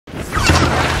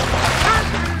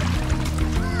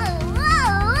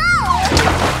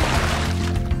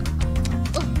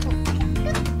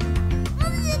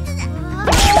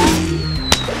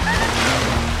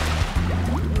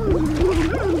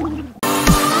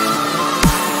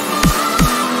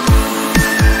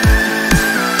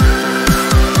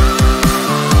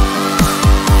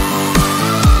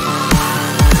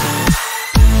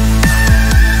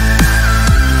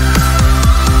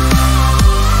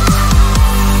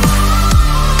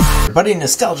everybody,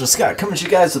 Nostalgia Scott coming to you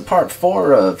guys with part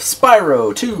 4 of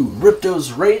Spyro 2,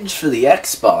 Ripto's Rage for the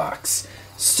Xbox.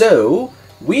 So,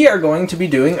 we are going to be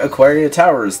doing Aquaria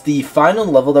Towers, the final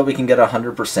level that we can get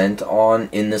 100% on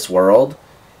in this world.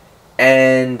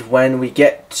 And when we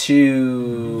get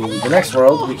to the next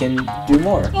world, we can do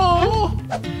more.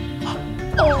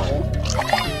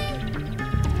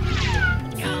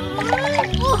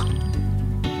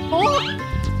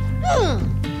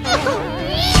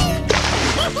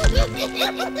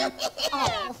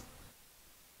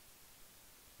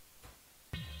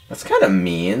 That's kind of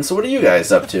mean. So what are you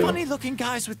guys up to? The funny-looking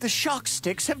guys with the shock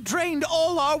sticks have drained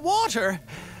all our water.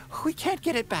 We can't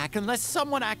get it back unless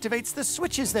someone activates the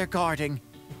switches they're guarding.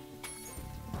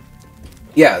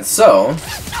 Yeah, so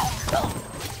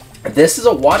this is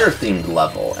a water-themed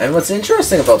level, and what's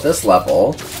interesting about this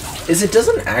level is it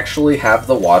doesn't actually have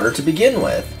the water to begin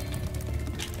with.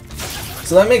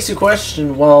 So that makes you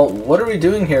question, well, what are we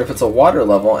doing here if it's a water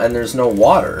level and there's no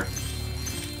water?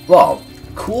 Well,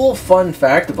 cool fun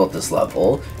fact about this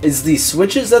level is the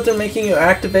switches that they're making you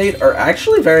activate are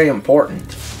actually very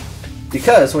important.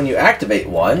 Because when you activate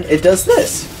one, it does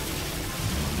this.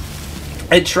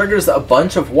 It triggers a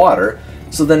bunch of water,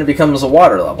 so then it becomes a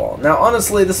water level. Now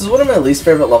honestly, this is one of my least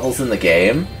favorite levels in the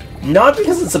game. Not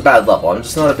because it's a bad level, I'm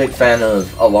just not a big fan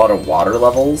of a lot of water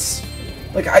levels.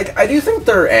 Like, I do think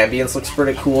their ambience looks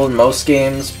pretty cool in most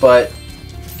games, but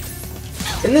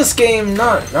in this game,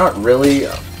 not really.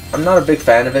 I'm not a big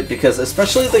fan of it because,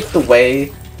 especially like the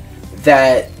way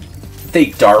that they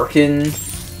darken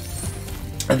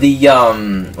the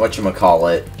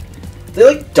whatchamacallit. They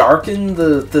like darken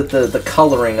the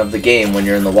coloring of the game when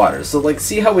you're in the water. So like,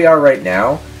 see how we are right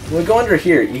now? When we go under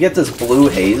here, you get this blue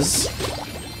haze.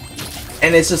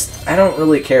 And it's just, I don't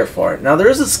really care for it. Now there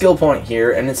is a skill point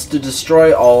here, and it's to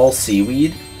destroy all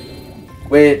seaweed.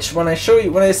 Which, when I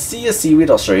see a seaweed,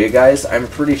 I'll show you guys. I'm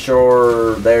pretty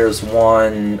sure there's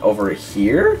one over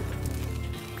here.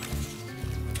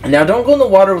 Now don't go in the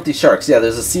water with these sharks. Yeah,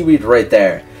 there's a seaweed right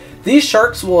there. These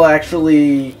sharks will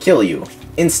actually kill you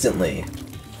instantly.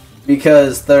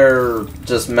 Because they're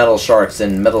just metal sharks,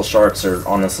 and metal sharks are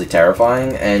honestly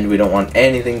terrifying, and we don't want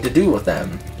anything to do with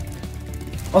them.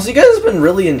 Also, you guys have been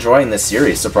really enjoying this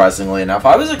series, surprisingly enough.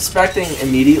 I was expecting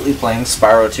immediately playing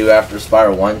Spyro 2 after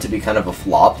Spyro 1 to be kind of a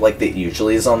flop, like it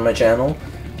usually is on my channel.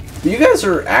 But you guys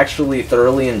are actually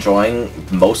thoroughly enjoying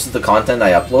most of the content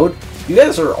I upload. You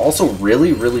guys are also really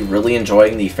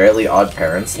enjoying the Fairly Odd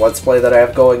Parents Let's Play that I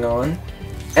have going on.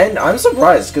 And I'm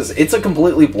surprised, because it's a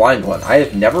completely blind one. I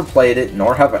have never played it,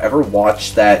 nor have I ever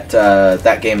watched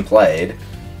that game played.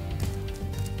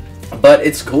 But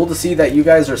it's cool to see that you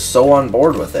guys are so on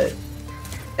board with it.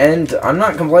 And I'm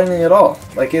not complaining at all.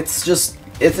 Like, it's just,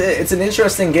 it's an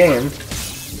interesting game.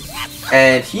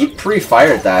 And he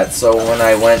pre-fired that, so when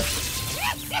I went...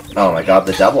 Oh my god,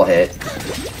 the double hit.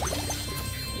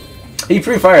 He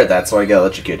pre-fired that, so I got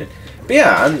electrocuted. But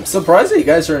yeah, I'm surprised that you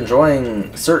guys are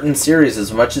enjoying certain series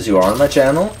as much as you are on my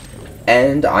channel.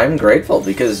 And I'm grateful,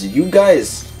 because you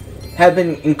guys have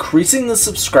been increasing the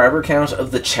subscriber count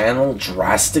of the channel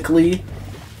drastically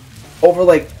over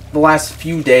like the last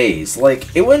few days.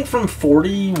 Like, it went from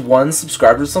 41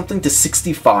 subscribers or something to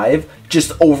 65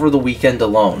 just over the weekend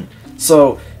alone.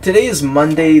 So today is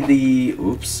Monday the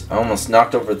oops, I almost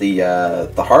knocked over the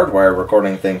hardwire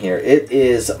recording thing here. It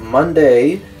is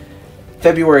Monday,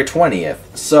 February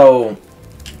 20th. So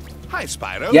hi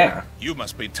Spyro. Yeah. You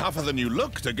must be tougher than you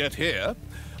look to get here.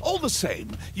 All the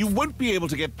same, you won't be able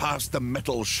to get past the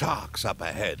metal sharks up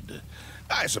ahead.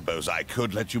 I suppose I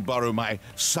could let you borrow my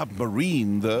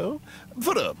submarine, though.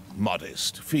 For a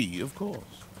modest fee, of course.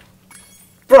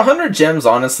 For 100 gems,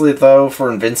 honestly, though,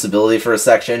 for invincibility for a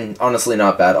section, honestly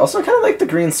not bad. Also, I kind of like the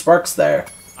green sparks there.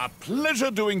 A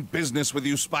pleasure doing business with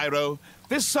you, Spyro.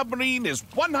 This submarine is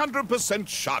 100%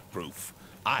 sharkproof.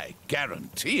 I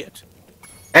guarantee it.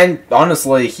 And,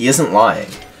 honestly, he isn't lying.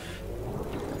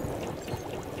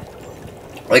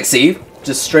 Like, see?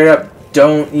 Just straight up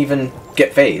don't even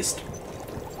get phased.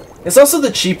 It's also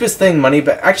the cheapest thing money,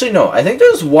 but actually no, I think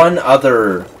there's one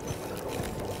other,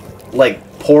 like,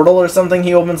 portal or something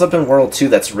he opens up in World 2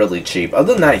 that's really cheap.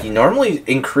 Other than that, he normally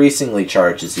increasingly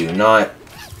charges you, not...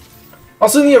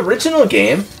 Also, in the original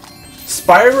game,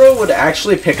 Spyro would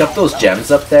actually pick up those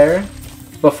gems up there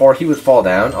before he would fall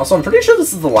down. Also, I'm pretty sure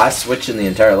this is the last switch in the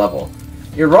entire level.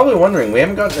 You're probably wondering, we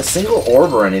haven't gotten a single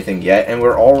orb or anything yet, and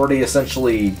we're already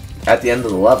essentially at the end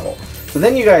of the level. But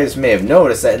then you guys may have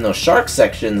noticed that in those shark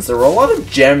sections, there were a lot of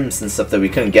gems and stuff that we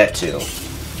couldn't get to.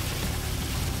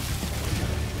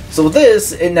 So with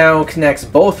this, it now connects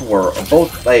both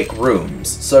like rooms.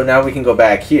 So now we can go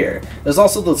back here. There's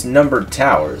also those numbered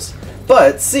towers.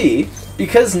 But, see,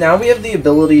 because now we have the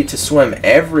ability to swim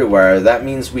everywhere, that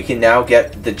means we can now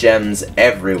get the gems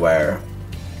everywhere.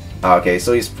 Okay,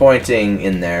 so he's pointing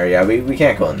in there. Yeah, we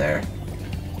can't go in there.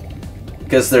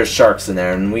 Because there's sharks in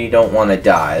there, and we don't want to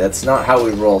die. That's not how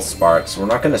we roll sparks. We're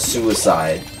not going to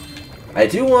suicide. I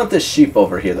do want this sheep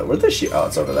over here, though. Where's the sheep? Oh,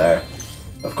 it's over there.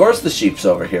 Of course the sheep's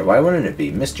over here. Why wouldn't it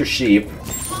be? Mr. Sheep.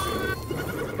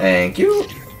 Thank you.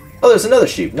 Oh, there's another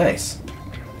sheep. Nice.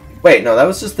 Wait, no, that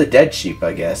was just the dead sheep,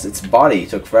 I guess. Its body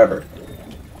took forever.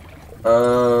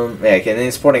 Yeah, okay, and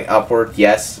he's pointing upward.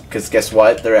 Yes, because guess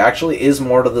what? There actually is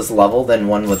more to this level than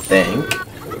one would think.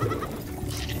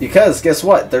 Because, guess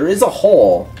what? There is a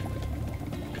hole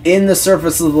in the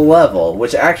surface of the level,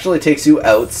 which actually takes you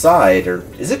outside, or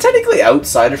is it technically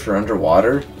outside if you're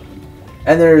underwater?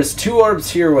 And there's 2 orbs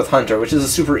here with Hunter, which is a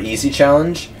super easy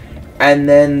challenge, and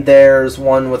then there's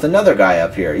one with another guy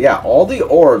up here. Yeah, all the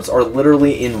orbs are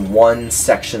literally in one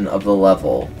section of the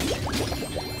level,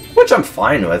 which I'm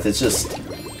fine with. It's just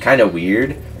kind of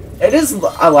weird. It is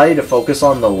allow you to focus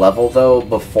on the level, though,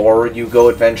 before you go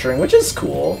adventuring, which is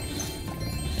cool.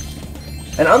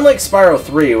 And unlike Spyro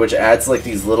 3, which adds like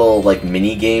these little like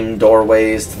mini-game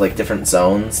doorways to like different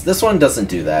zones, this one doesn't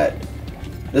do that.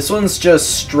 This one's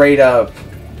just straight up,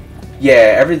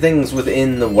 yeah, everything's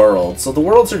within the world. So the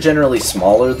worlds are generally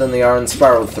smaller than they are in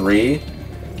Spyro 3,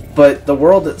 but the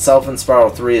world itself in Spyro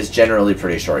 3 is generally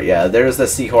pretty short. Yeah, there's the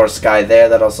seahorse guy there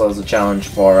that also has a challenge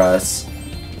for us,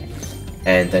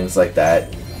 and things like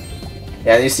that.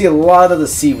 Yeah, and you see a lot of the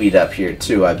seaweed up here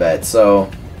too, I bet,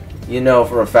 so you know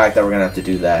for a fact that we're gonna have to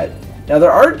do that. Now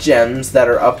there are gems that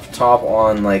are up top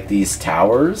on like these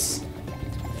towers,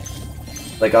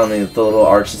 like on the little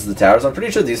arches of the towers. I'm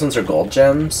pretty sure these ones are gold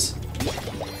gems.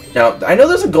 Now I know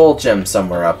there's a gold gem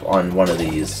somewhere up on one of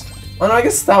these. Oh no, I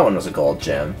guess that one was a gold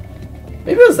gem.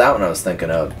 Maybe it was that one I was thinking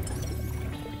of.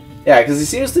 Yeah, because he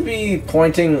seems to be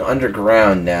pointing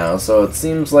underground now, so it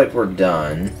seems like we're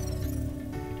done.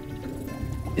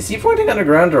 Is he pointing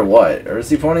underground or what? Or is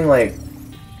he pointing like...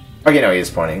 Okay, no, he is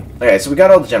pointing. Okay, so we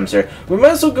got all the gems here. We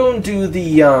might as well go and do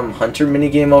the Hunter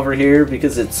minigame over here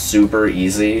because it's super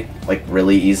easy. Like,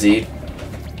 really easy.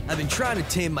 I've been trying to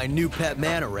tame my new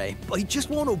Pacman array, but he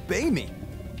just won't obey me.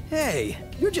 Hey,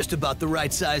 you're just about the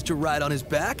right size to ride on his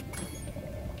back.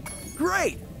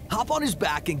 Great! Hop on his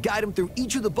back and guide him through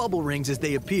each of the bubble rings as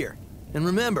they appear. And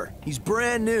remember, he's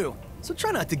brand new, so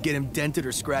try not to get him dented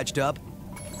or scratched up.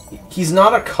 He's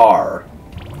not a car.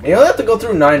 You only have to go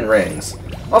through 9 rings.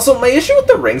 Also, my issue with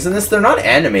the rings in this, they're not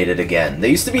animated again. They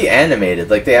used to be animated,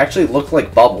 like they actually look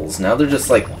like bubbles. Now they're just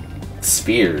like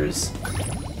spheres.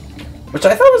 Which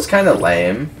I thought was kind of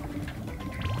lame.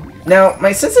 Now,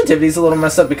 my sensitivity's a little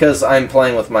messed up because I'm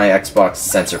playing with my Xbox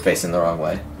sensor facing the wrong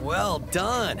way. Well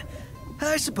done.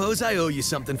 I suppose I owe you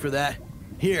something for that.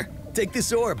 Here, take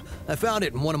this orb. I found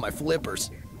it in one of my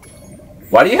flippers.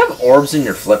 Why do you have orbs in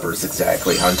your flippers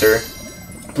exactly, Hunter?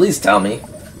 Please tell me.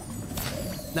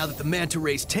 Now that the manta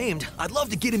ray's tamed, I'd love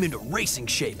to get him into racing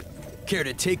shape. Care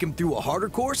to take him through a harder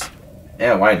course?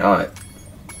 Yeah, why not?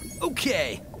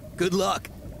 Okay, good luck.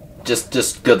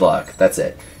 Just good luck. That's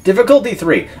it. Difficulty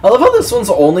 3. I love how this one's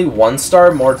only 1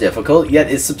 star more difficult,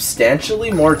 yet is substantially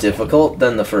more difficult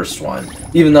than the first one.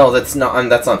 Even though that's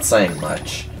not saying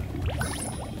much.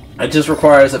 It just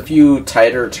requires a few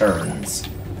tighter turns.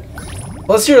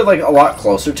 Plus, you're like a lot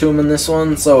closer to him in this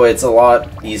one, so it's a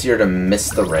lot easier to miss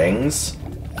the rings.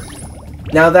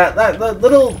 Now that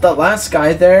last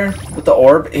guy there with the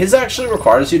orb, his actually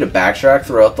requires you to backtrack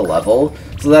throughout the level,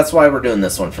 so that's why we're doing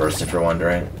this one first, if you're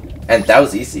wondering. And that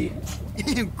was easy.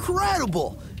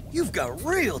 Incredible! You've got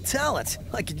real talent.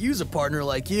 I could use a partner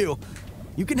like you.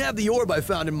 You can have the orb I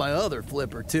found in my other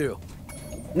flipper too.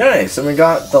 Nice, and we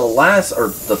got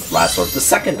the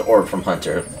second orb from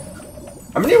Hunter.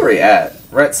 How many were we at?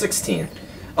 We're at 16.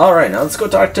 Alright, now let's go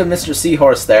talk to Mr.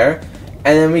 Seahorse there,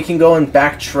 and then we can go and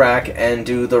backtrack and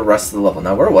do the rest of the level.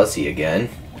 Now, where was he again?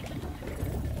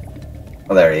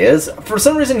 Oh, there he is. For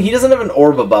some reason, he doesn't have an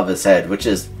orb above his head, which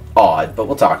is odd, but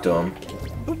we'll talk to him.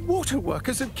 The water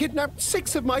workers have kidnapped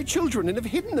 6 of my children and have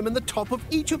hidden them in the top of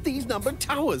each of these numbered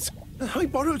towers. I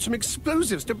borrowed some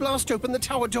explosives to blast open the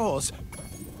tower doors.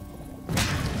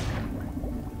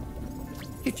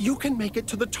 If you can make it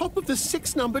to the top of the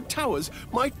 6 numbered towers,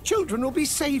 my children will be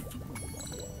safe.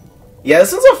 Yeah,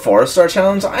 this is a 4-star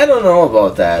challenge. I don't know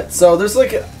about that. So there's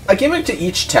like a gimmick to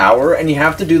each tower, and you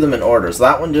have to do them in order. So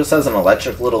that one just has an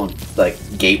electric little like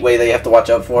gateway that you have to watch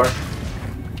out for.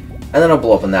 And then I'll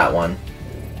blow up in that one.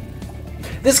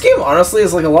 This game honestly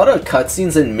is like a lot of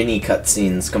cutscenes and mini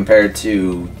cutscenes compared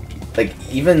to like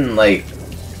even like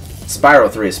Spyro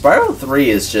 3. Spyro 3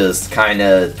 is just kind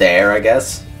of there, I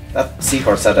guess. That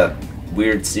seahorse had a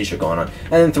weird seashore going on.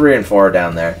 And then 3 and 4 are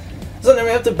down there. So now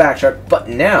we have to backtrack. But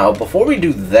now, before we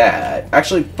do that...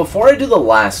 Actually, before I do the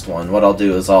last one, what I'll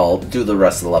do is I'll do the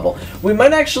rest of the level. We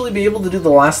might actually be able to do the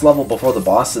last level before the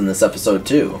boss in this episode,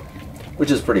 too. Which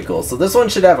is pretty cool. So this one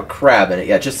should have a crab in it.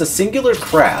 Yeah, just a singular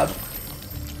crab.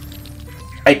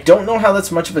 I don't know how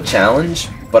that's much of a challenge,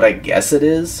 but I guess it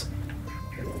is.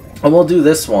 And we'll do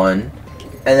this one.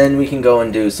 And then we can go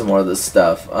and do some more of this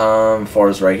stuff. 4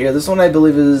 is right here. This one I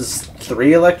believe is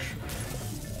 3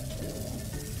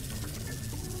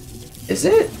 Is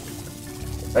it?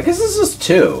 I guess this is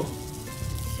 2.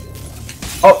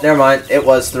 Oh, never mind. It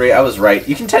was 3. I was right.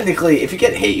 You can technically, if you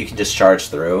get hit, you can just charge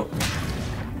through.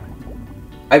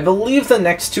 I believe the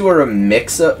next 2 are a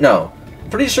mix of... No.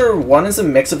 Pretty sure one is a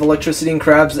mix of electricity and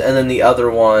crabs, and then the other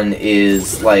one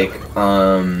is like,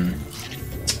 oh,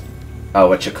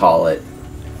 what you call it?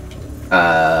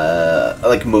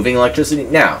 Like moving electricity.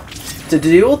 Now, to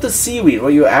deal with the seaweed,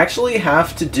 what you actually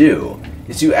have to do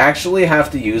is you actually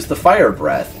have to use the fire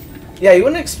breath. Yeah, you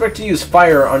wouldn't expect to use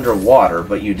fire underwater,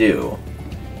 but you do.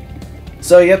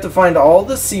 So you have to find all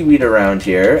the seaweed around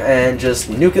here and just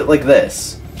nuke it like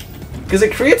this. Because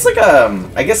it creates like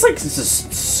a, I guess like it's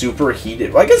just super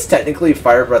heated. Well, I guess technically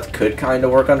fire breath could kind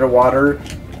of work underwater.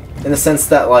 In the sense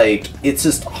that like, it's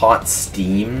just hot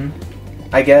steam,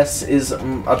 I guess, is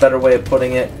a better way of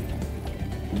putting it.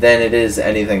 Than it is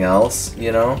anything else,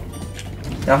 you know?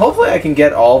 Now hopefully I can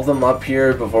get all of them up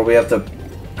here before we have to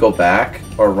go back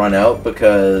or run out.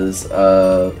 Because,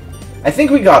 I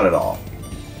think we got it all.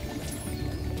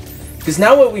 Because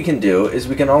now what we can do is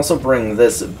we can also bring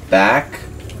this back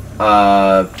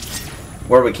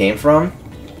where we came from,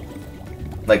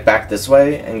 like back this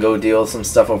way, and go deal with some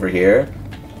stuff over here,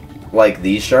 like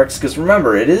these sharks, because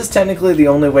remember, it is technically the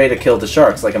only way to kill the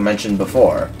sharks, like I mentioned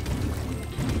before.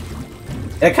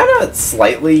 And it kind of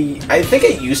slightly, I think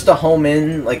it used to home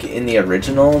in, like in the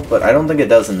original, but I don't think it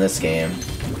does in this game.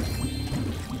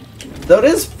 Though it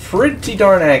is pretty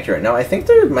darn accurate. Now, I think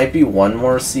there might be one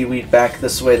more seaweed back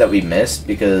this way that we missed,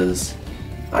 because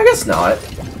I guess not.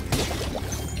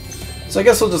 So I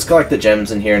guess we'll just collect the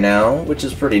gems in here now, which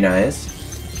is pretty nice.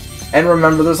 And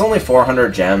remember, there's only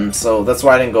 400 gems, so that's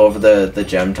why I didn't go over the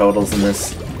gem totals in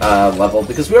this level,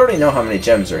 because we already know how many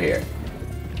gems are here.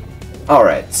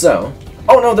 Alright, so...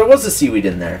 Oh no, there was a seaweed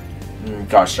in there.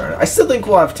 Gosh darn it. I still think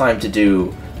we'll have time to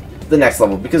do the next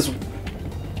level, because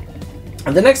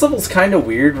the next level's kind of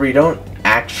weird, where you don't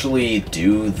actually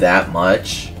do that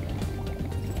much.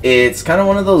 It's kind of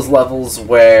one of those levels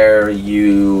where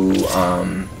you,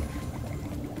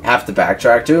 have to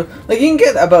backtrack to. Like, you can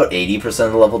get about 80%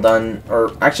 of the level done,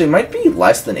 or actually it might be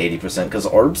less than 80%, because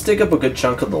orbs take up a good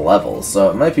chunk of the level, so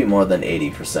it might be more than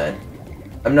 80%.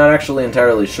 I'm not actually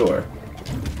entirely sure.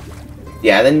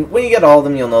 Yeah, then when you get all of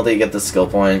them, you'll know that you get the skill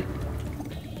point.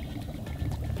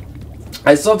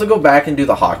 I still have to go back and do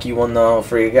the hockey one, though,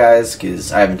 for you guys,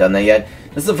 because I haven't done that yet.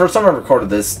 This is the first time I've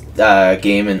recorded this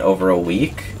game in over a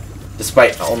week,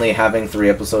 despite only having 3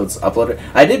 episodes uploaded.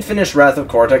 I did finish Wrath of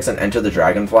Cortex and Enter the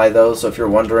Dragonfly, though, so if you're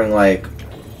wondering, like,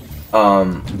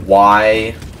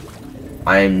 why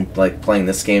I'm, like, playing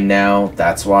this game now,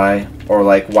 that's why. Or,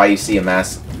 like, why you see a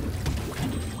mass,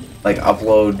 like,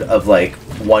 upload of, like,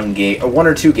 one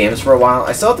or two games for a while.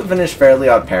 I still have to finish Fairly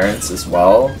Odd Parents as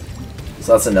well,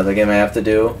 so that's another game I have to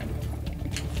do.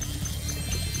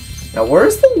 Now,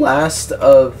 where's the last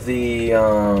of the,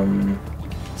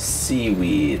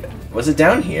 seaweed? Was it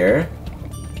down here?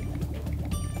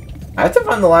 I have to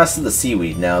find the last of the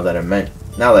seaweed now that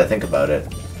I think about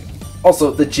it. Also,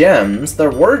 the gems,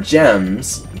 there were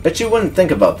gems. I bet you wouldn't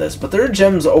think about this, but there are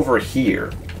gems over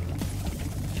here.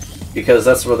 Because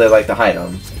that's where they like to hide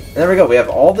them. And there we go, we have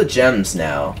all the gems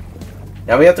now.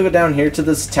 Now we have to go down here to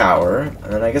this tower,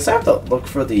 and then I guess I have to look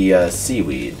for the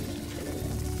seaweed.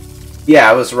 Yeah,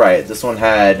 I was right. This one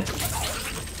had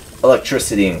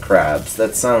electricity and crabs.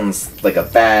 That sounds like a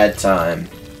bad time.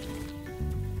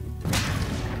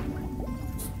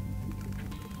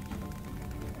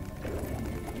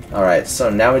 Alright, so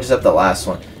now we just have the last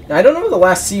one. Now, I don't know where the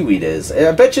last seaweed is.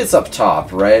 I bet you it's up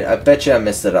top, right? I bet you I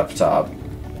missed it up top.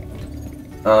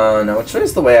 Now which way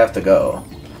is the way I have to go?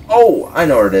 Oh, I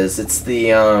know where it is. It's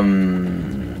the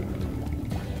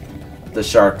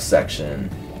shark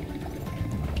section.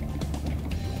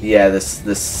 Yeah,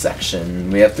 this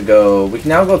section. We have to go... We can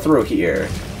now go through here.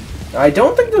 Now, I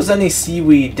don't think there's any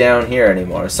seaweed down here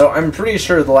anymore, so I'm pretty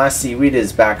sure the last seaweed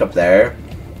is back up there.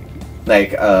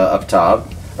 Like, up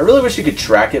top. I really wish you could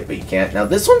track it, but you can't. Now,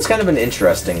 this one's kind of an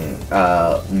interesting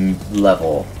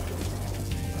level.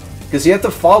 Because you have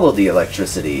to follow the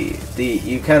electricity.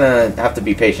 You kind of have to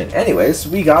be patient. Anyways,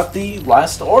 we got the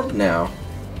last orb now.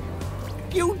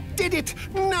 You did it!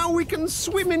 Now we can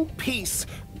swim in peace.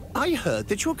 I heard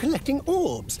that you're collecting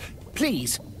orbs.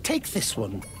 Please, take this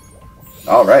one.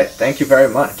 Alright, thank you very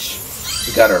much.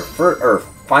 We got our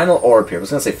final orb here. I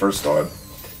was going to say first orb.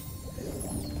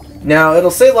 Now, it'll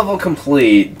say level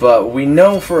complete, but we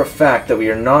know for a fact that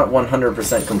we are not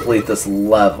 100% complete this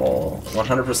level.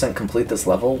 100% complete this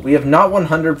level? We have not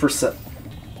 100%...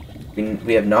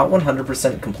 We have not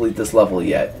 100% complete this level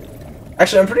yet.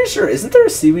 Actually, I'm pretty sure... Isn't there a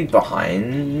seaweed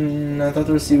behind? I thought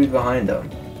there was seaweed behind him.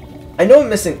 I know I'm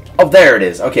missing... Oh, there it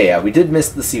is. Okay, yeah, we did miss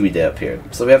the seaweed up here.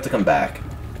 So we have to come back.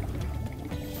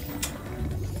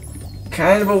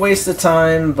 Kind of a waste of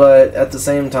time, but at the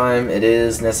same time, it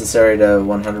is necessary to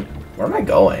 100... Where am I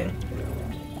going?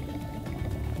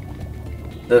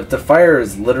 The fire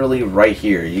is literally right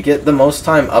here. You get the most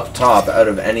time up top out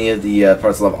of any of the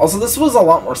parts of the level. Also, this was a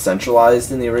lot more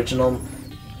centralized in the original.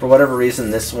 For whatever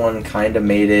reason, this one kind of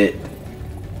made it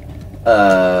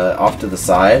off to the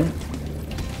side.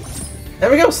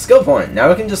 There we go, skill point. Now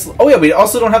we can just... Oh yeah, we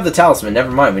also don't have the talisman.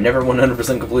 Never mind, we never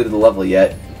 100% completed the level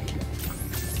yet.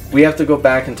 We have to go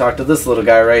back and talk to this little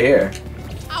guy right here.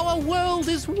 Our world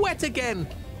is wet again.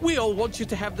 We all want you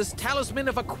to have this talisman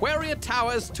of AQUARIA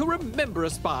towers to remember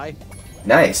us by.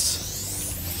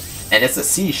 Nice. And it's a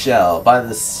seashell by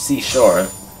the seashore.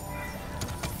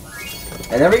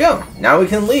 And there we go. Now we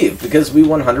can leave because we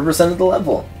 100% of the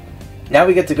level. Now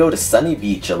we get to go to Sunny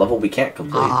Beach, a level we can't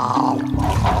complete.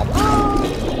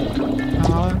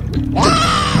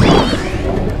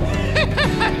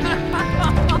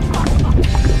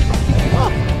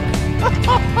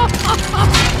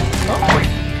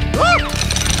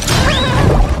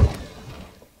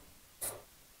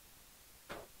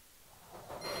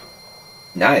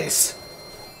 Nice.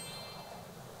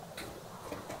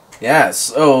 Yeah,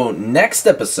 so next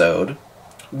episode,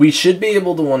 we should be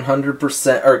able to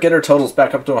 100%, or get our totals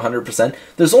back up to 100%.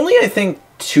 There's only, I think,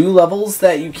 2 levels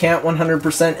that you can't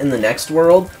 100% in the next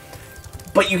world,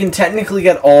 but you can technically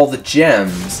get all the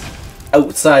gems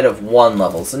outside of 1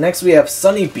 level. So next we have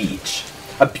Sunny Beach,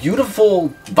 a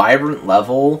beautiful, vibrant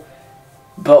level,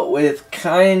 but with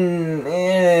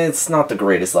it's not the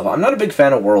greatest level. I'm not a big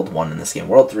fan of World 1 in this game.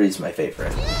 World 3 is my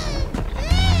favorite.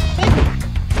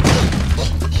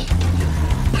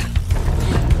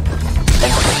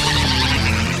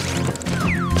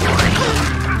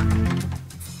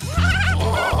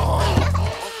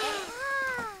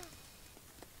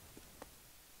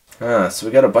 So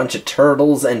we got a bunch of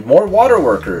turtles and more water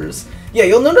workers. Yeah,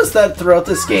 you'll notice that throughout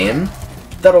this game,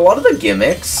 that a lot of the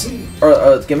gimmicks,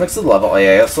 or gimmicks of the level, oh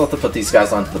yeah, I still have to put these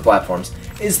guys onto the platforms,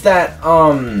 is that,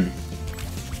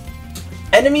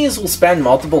 enemies will span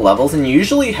multiple levels and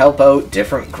usually help out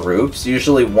different groups,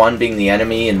 usually one being the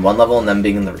enemy in one level and then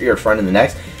being your friend in the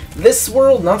next. This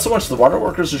world, not so much. The water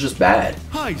workers are just bad.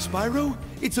 Hi, Spyro.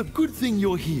 It's a good thing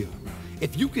you're here.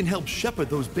 If you can help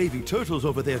shepherd those baby turtles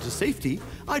over there to safety,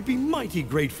 I'd be mighty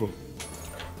grateful.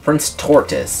 Prince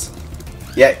Tortoise.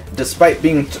 Yeah, despite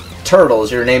being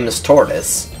turtles, your name is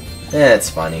Tortoise.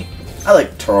 It's funny. I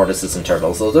like tortoises and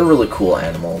turtles, though. They're really cool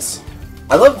animals.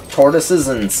 I love tortoises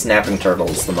and snapping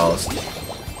turtles the most.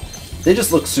 They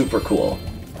just look super cool.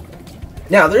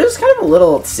 Now, there is kind of a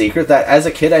little secret that, as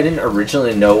a kid, I didn't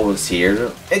originally know was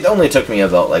here. It only took me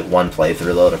about, like, 1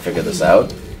 playthrough, though, to figure this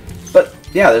out. But,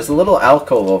 yeah, there's a little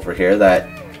alcove over here that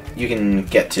you can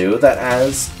get to that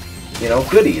has, you know,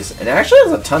 goodies. And it actually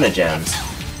has a ton of gems.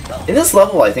 In this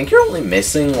level, I think you're only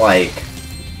missing, like...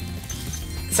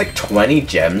 It's like 20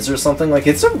 gems or something. Like,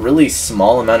 it's a really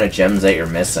small amount of gems that you're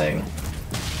missing.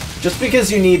 Just because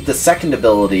you need the second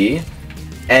ability,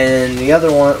 and the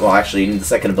other one... Well, actually, you need the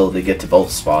second ability to get to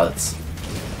both spots.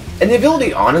 And the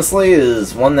ability, honestly,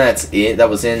 is one that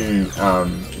was in,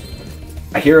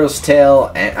 A Hero's Tale,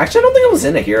 and actually I don't think it was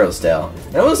in A Hero's Tale.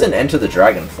 It was in Enter the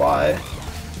Dragonfly.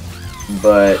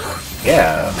 But,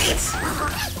 yeah.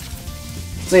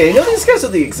 So yeah, you know these guys are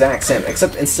the exact same,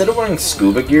 except instead of wearing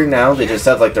scuba gear now, they just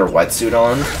have like their wetsuit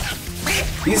on.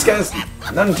 These guys,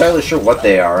 I'm not entirely sure what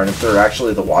they are, and if they're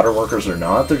actually the water workers or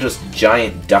not. They're just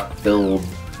giant duck-billed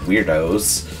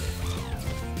weirdos.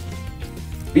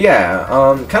 But yeah,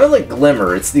 kind of like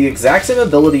Glimmer. It's the exact same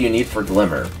ability you need for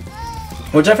Glimmer.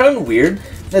 Which I found weird,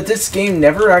 that this game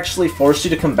never actually forced you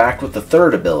to come back with the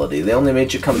third ability. They only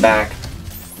made you come back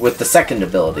with the second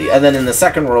ability. And then in the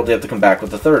second world, you have to come back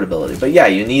with the third ability. But yeah,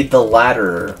 you need the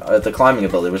ladder, the climbing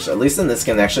ability, which at least in this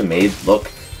game they actually made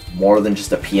look more than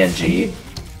just a PNG.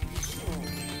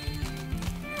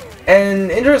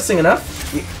 And interesting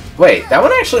enough, Wait, that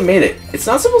one actually made it. It's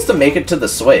not supposed to make it to the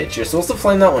Switch. You're supposed to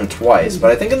flame that one twice, but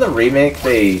I think in the remake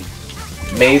they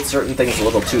made certain things a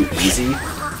little too easy.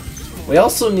 We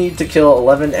also need to kill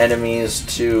 11 enemies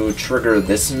to trigger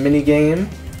this minigame.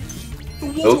 The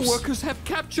water workers have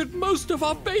captured most of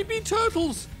our baby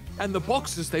turtles, and the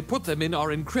boxes they put them in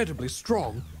are incredibly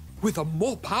strong. With a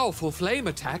more powerful flame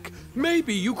attack,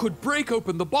 maybe you could break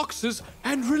open the boxes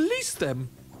and release them.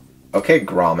 Okay,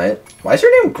 Gromit. Why is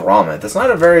your name Gromit? That's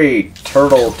not a very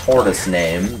turtle tortoise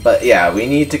name, but yeah, we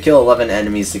need to kill 11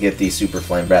 enemies to get the Super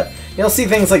Flame Breath. You'll see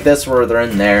things like this where they're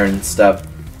in there and stuff.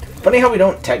 Funny how we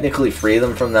don't technically free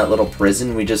them from that little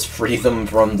prison, we just free them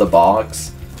from the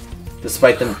box.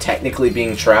 Despite them technically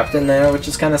being trapped in there, which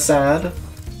is kind of sad.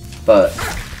 But,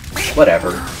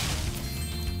 whatever.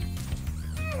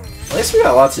 At least we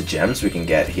got lots of gems we can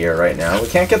get here right now. We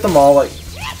can't get them all, like...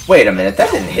 Wait a minute,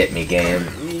 that didn't hit me, game.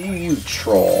 You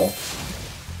troll.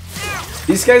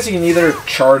 These guys you can either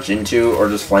charge into or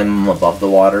just flame them above the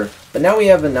water. But now we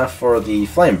have enough for the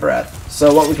Flame Breath.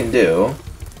 So what we can do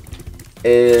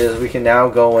is we can now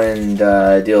go and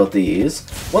deal with these.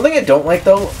 One thing I don't like,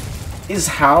 though, is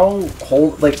how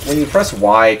like when you press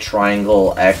Y,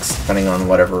 triangle, X, depending on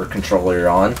whatever controller you're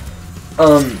on,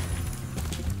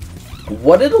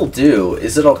 what it'll do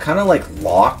is it'll kind of like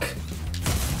lock.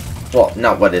 Well,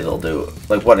 not what it'll do,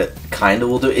 like what it kind of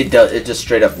will do. It just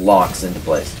straight up locks into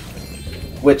place,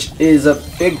 which is a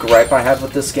big gripe I have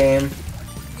with this game.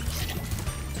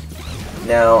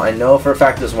 Now I know for a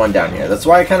fact there's one down here. That's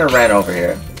why I kind of ran over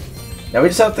here. Now we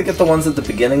just have to get the ones at the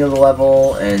beginning of the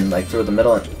level and like through the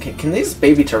middle. Can these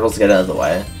baby turtles get out of the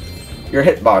way? Your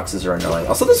hitboxes are annoying.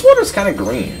 Also, this water's kind of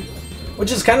green,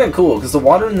 which is kind of cool because the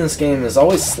water in this game is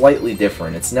always slightly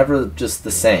different. It's never just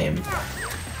the same.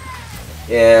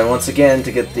 And once again,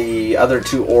 to get the other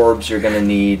 2 orbs, you're going to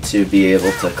need to be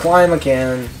able to climb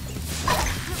again.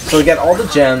 So to get all the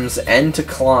gems and to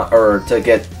climb, or to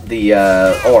get the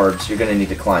orbs, you're going to need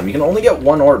to climb. You can only get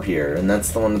 1 orb here, and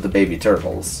that's the one with the baby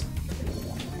turtles.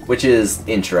 Which is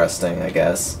interesting, I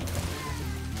guess.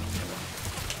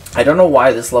 I don't know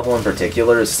why this level in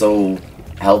particular is so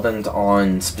hellbent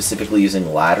on specifically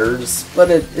using ladders, but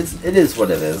it is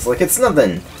what it is. Like, it's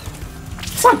nothing...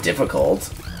 It's not difficult.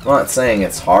 I'm not saying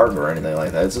it's hard or anything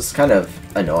like that. It's just kind of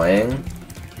annoying.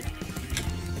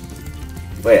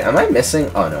 Wait, am I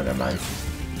missing? Oh, no, never mind.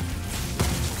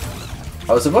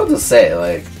 I was about to say,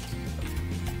 like...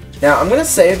 Now, I'm gonna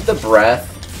save the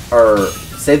breath, or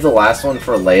save the last one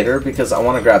for later, because I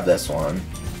want to grab this one.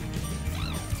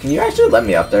 Can you actually let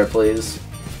me up there, please?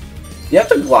 You have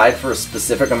to glide for a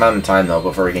specific amount of time, though,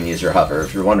 before you can use your hover.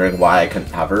 If you're wondering why I couldn't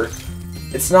hover,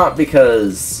 it's not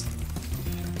because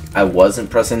I wasn't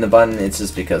pressing the button, it's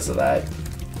just because of that.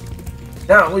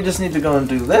 Now, we just need to go and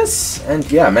do this, and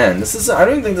yeah, man, this is, I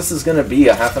don't even think this is going to be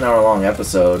a half-an-hour long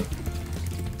episode.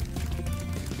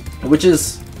 Which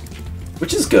is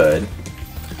good.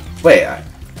 Wait,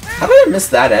 how did I miss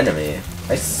that enemy?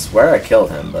 I swear I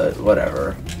killed him, but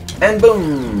whatever. And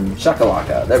boom!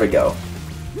 Shakalaka, there we go.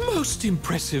 Most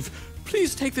impressive.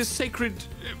 Please take this sacred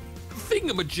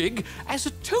thingamajig as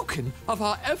a token of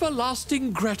our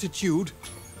everlasting gratitude.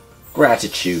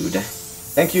 Gratitude.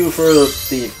 Thank you for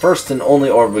the first and only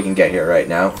orb we can get here right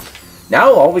now.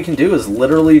 Now all we can do is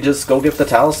literally just go get the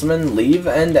talisman, leave,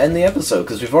 and end the episode,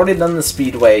 because we've already done the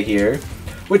speedway here.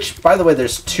 Which, by the way,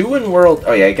 there's 2 in World...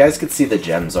 Oh yeah, you guys could see the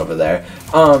gems over there.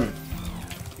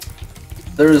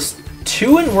 There's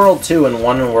 2 in World 2 and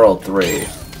 1 in World 3.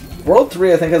 World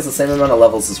 3, I think, has the same amount of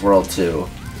levels as World 2.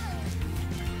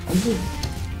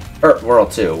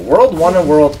 World 2. World 1 and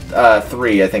World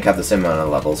 3, I think, have the same amount of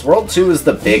levels. World 2 is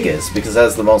the biggest because it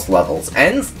has the most levels.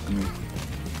 And,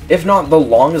 if not the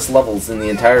longest levels in the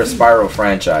entire Spyro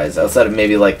franchise, outside of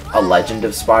maybe, like, A Legend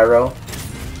of Spyro.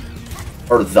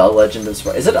 Or The Legend of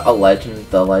Spyro. Is it A Legend?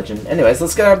 The Legend? Anyways,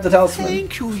 let's get out the talisman.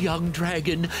 Thank you, young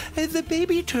dragon. The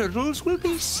baby turtles will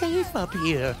be safe up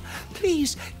here.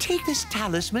 Please, take this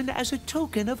talisman as a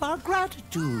token of our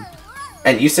gratitude.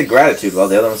 And you said gratitude, while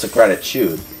the other one said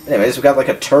gratitude. Anyways, we got like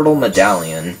a turtle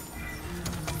medallion.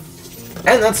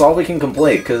 And that's all we can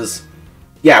complete, because...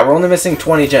 Yeah, we're only missing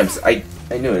 20 gems. I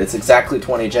knew it, it's exactly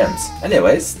 20 gems.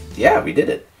 Anyways, yeah, we did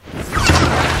it.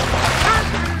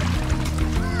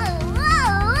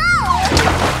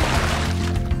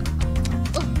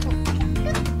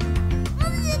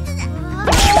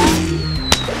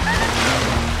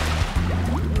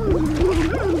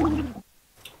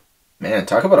 Man,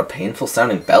 talk about a painful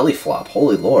sounding belly flop.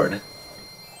 Holy lord.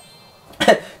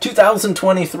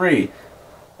 2023.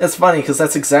 That's funny because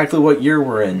that's exactly what year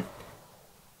we're in.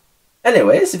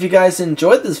 Anyways, if you guys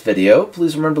enjoyed this video,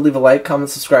 please remember to leave a like, comment,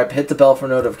 subscribe, hit the bell for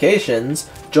notifications,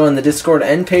 join the Discord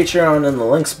and Patreon in the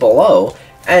links below,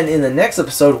 and in the next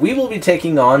episode we will be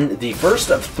taking on the first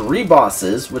of 3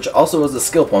 bosses, which also has a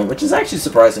skill point, which is actually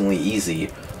surprisingly easy.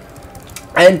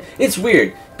 And it's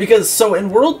weird, because so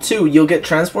in World 2 you'll get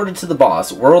transported to the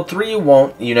boss, World 3 you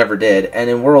won't, you never did, and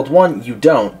in World 1 you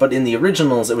don't, but in the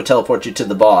originals it would teleport you to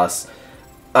the boss.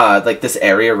 Like this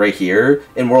area right here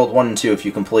in World 1 and 2 if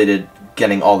you completed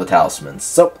getting all the talismans.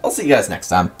 So, I'll see you guys next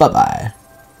time. Bye-bye.